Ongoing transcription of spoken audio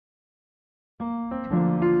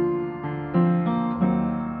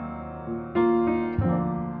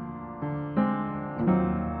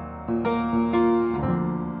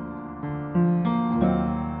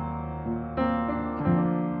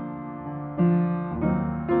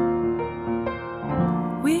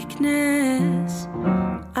weakness,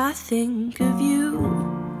 I think of you.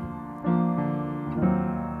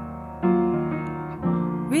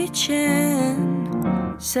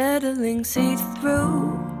 Reaching, settling, see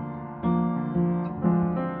through.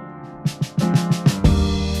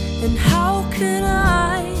 And how can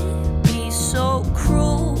I be so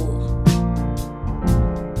cruel?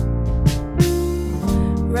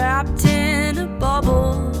 Wrapped in a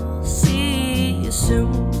bubble, see you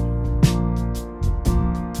soon.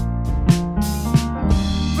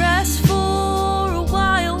 Rest for a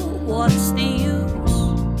while, what's the use?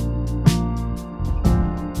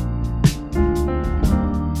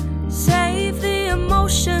 Save the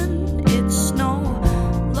emotion, it's no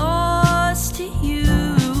loss to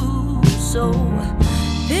you. So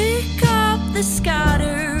pick up the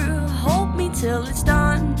scatter, hold me till it's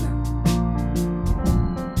done.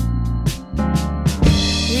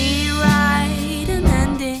 Rewrite an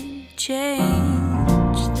ending,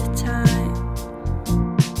 change the time.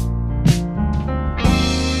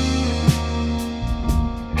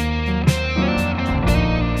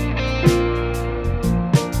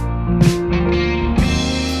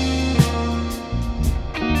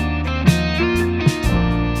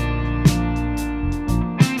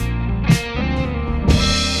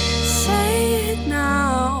 Say it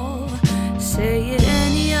now, say it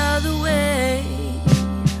any other way.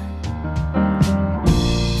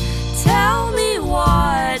 Tell me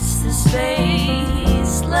what's the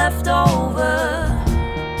space left over.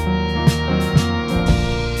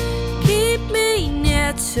 Keep me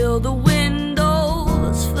near till the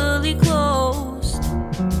window's fully closed.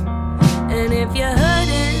 And if you're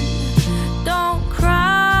hurting, don't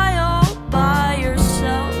cry all by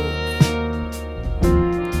yourself.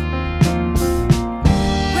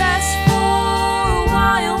 Rest for a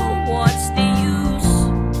while, what's the use?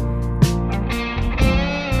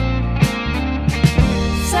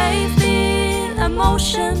 Save the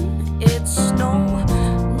emotion, it's no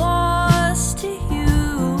loss to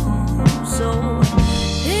you. So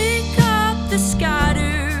pick up the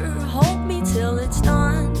scatter, hold me till it's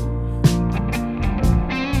done.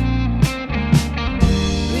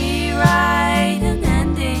 Rewrite an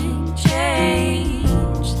ending,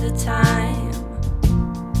 change the time.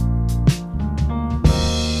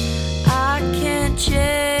 I can't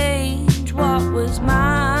change what was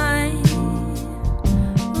mine.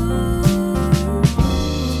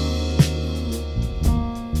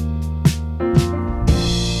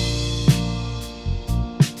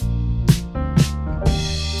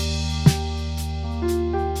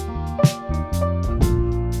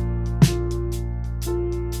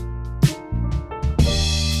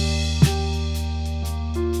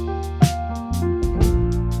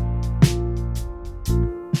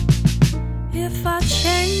 If I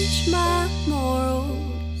change my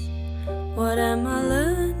morals, what am I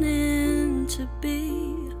learning to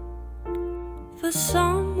be? For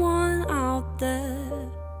someone out there,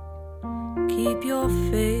 keep your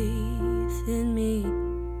faith in me.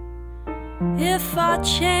 If I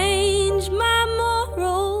change my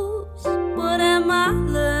morals, what am I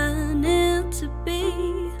learning to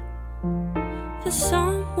be? For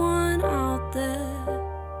someone